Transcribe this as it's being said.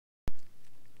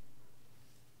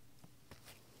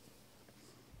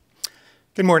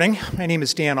Good morning. My name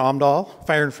is Dan Omdal,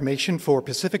 Fire Information for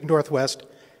Pacific Northwest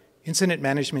Incident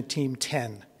Management Team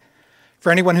 10.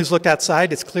 For anyone who's looked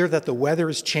outside, it's clear that the weather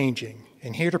is changing.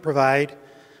 And here to provide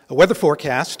a weather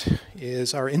forecast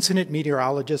is our incident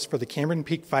meteorologist for the Cameron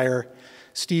Peak Fire,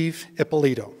 Steve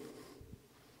Ippoliti.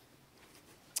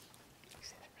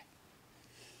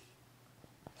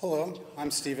 Hello,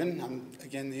 I'm Steven. I'm,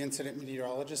 again, the incident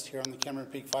meteorologist here on the Cameron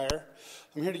Peak Fire.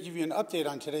 I'm here to give you an update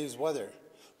on today's weather.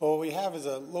 Well, what we have is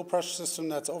a low pressure system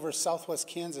that's over southwest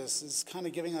Kansas. Is kind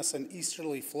of giving us an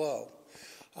easterly flow.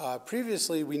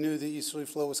 Previously, we knew the easterly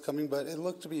flow was coming, but it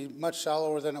looked to be much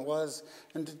shallower than it was,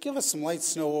 and to give us some light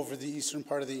snow over the eastern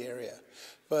part of the area.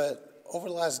 But over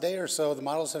the last day or so, the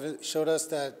models have showed us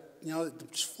that the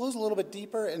flow's a little bit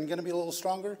deeper and going to be a little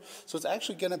stronger, so it's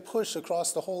actually going to push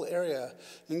across the whole area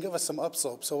and give us some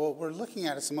upslope. So what we're looking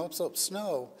at is some upslope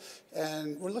snow,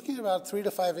 and we're looking at about 3 to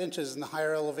 5 inches in the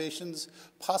higher elevations,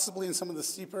 possibly in some of the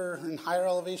steeper and higher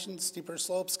elevations, steeper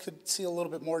slopes, could see a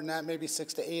little bit more than that, maybe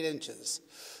 6 to 8 inches.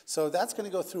 So that's going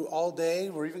to go through all day.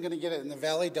 We're even going to get it in the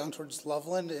valley down towards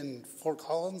Loveland and Fort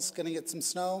Collins, going to get some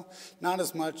snow. Not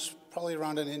as much, probably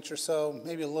around an inch or so,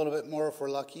 maybe a little bit more if we're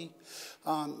lucky.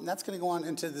 That's going to go on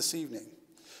into this evening.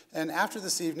 And after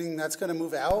this evening, that's going to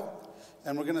move out,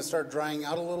 and we're going to start drying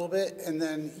out a little bit. And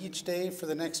then each day for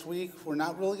the next week, we're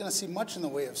not really going to see much in the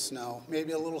way of snow,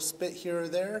 maybe a little spit here or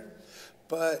there,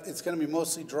 but it's going to be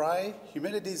mostly dry.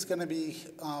 Humidity is going to be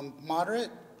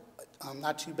moderate,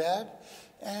 not too bad.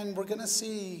 And we're going to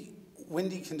see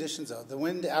windy conditions though. The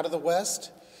wind out of the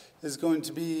west is going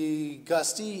to be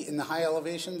gusty in the high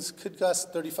elevations, could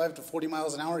gust 35 to 40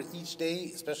 miles an hour each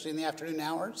day, especially in the afternoon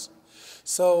hours.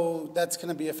 So that's going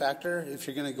to be a factor. If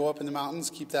you're going to go up in the mountains,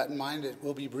 keep that in mind. It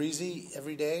will be breezy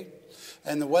every day.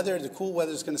 And the cool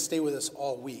weather is going to stay with us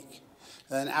all week.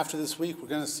 And then after this week, we're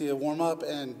going to see a warm up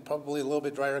and probably a little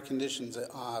bit drier conditions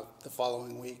the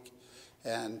following week.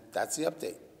 And that's the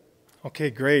update.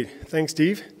 Okay, great. Thanks,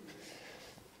 Steve.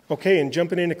 Okay, and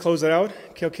jumping in to close it out,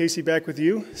 Kale Casey back with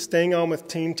you, staying on with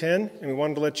Team 10, and we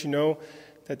wanted to let you know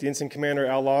that the Incident Commander,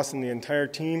 Al Loss, and the entire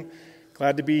team,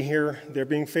 glad to be here. They're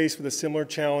being faced with a similar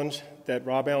challenge that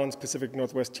Rob Allen's Pacific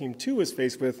Northwest Team 2 was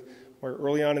faced with, where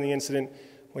early on in the incident,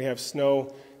 we have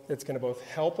snow that's going to both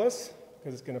help us,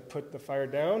 because it's going to put the fire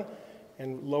down,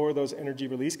 and lower those energy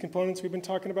release components we've been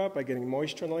talking about by getting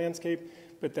moisture in the landscape,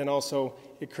 but then also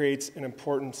it creates an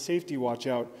important safety watch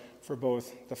out for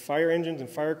both the fire engines and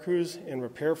fire crews and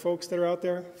repair folks that are out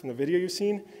there from the video you've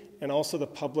seen, and also the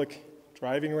public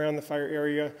driving around the fire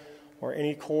area or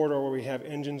any corridor where we have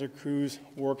engines or crews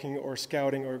working or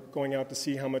scouting or going out to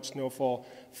see how much snowfall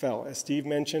fell. As Steve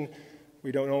mentioned,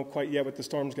 we don't know quite yet what the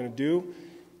storm's going to do.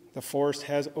 The forest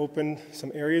has opened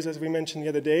some areas, as we mentioned the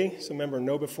other day, so remember,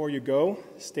 know before you go.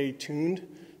 Stay tuned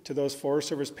to those Forest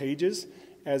Service pages.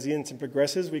 As the incident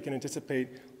progresses, we can anticipate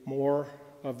more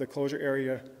of the closure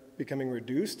area becoming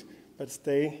reduced, but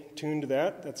stay tuned to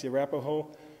that. That's the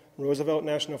Arapahoe Roosevelt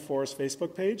National Forest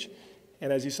Facebook page.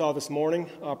 And as you saw this morning,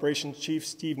 Operations Chief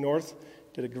Steve North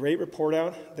did a great report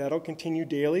out. That'll continue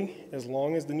daily as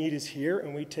long as the need is here,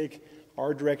 and we take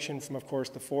our direction from, of course,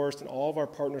 the forest and all of our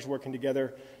partners working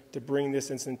together to bring this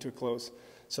incident to a close.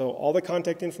 So all the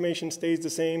contact information stays the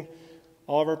same.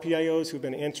 All of our PIOs who've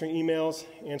been answering emails,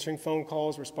 answering phone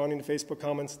calls, responding to Facebook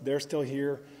comments, they're still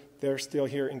here. They're still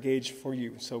here engaged for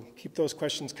you. So keep those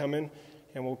questions coming,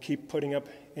 and we'll keep putting up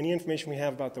any information we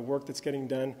have about the work that's getting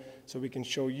done so we can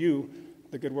show you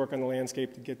the good work on the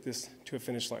landscape to get this to a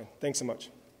finish line. Thanks so much.